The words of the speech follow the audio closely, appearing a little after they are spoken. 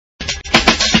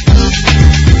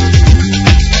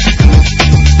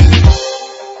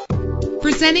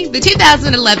Presenting the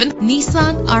 2011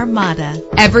 Nissan Armada.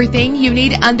 Everything you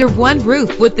need under one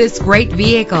roof with this great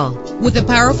vehicle. With a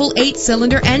powerful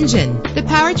 8-cylinder engine, the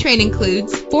powertrain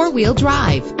includes 4-wheel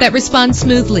drive that responds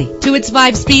smoothly to its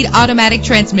 5-speed automatic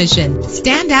transmission.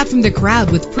 Stand out from the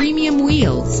crowd with premium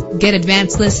wheels. Get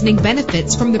advanced listening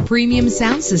benefits from the premium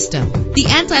sound system. The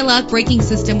anti-lock braking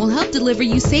system will help deliver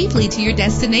you safely to your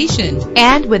destination.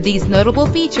 And with these notable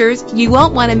features, you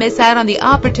won't want to miss out on the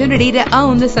opportunity to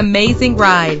own this amazing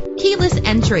ride. Keyless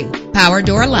entry, power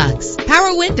door locks,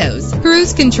 power windows,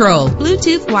 cruise control,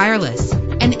 Bluetooth wireless,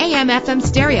 an AM/FM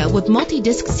stereo with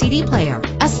multi-disc CD player,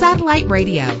 a satellite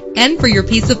radio. And for your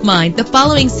peace of mind, the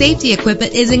following safety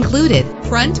equipment is included: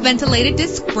 front ventilated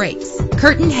disc brakes,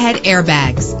 curtain head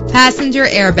airbags, passenger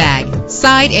airbag,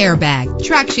 side airbag,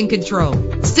 traction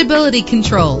control, stability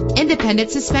control, independent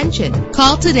suspension.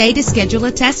 Call today to schedule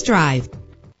a test drive.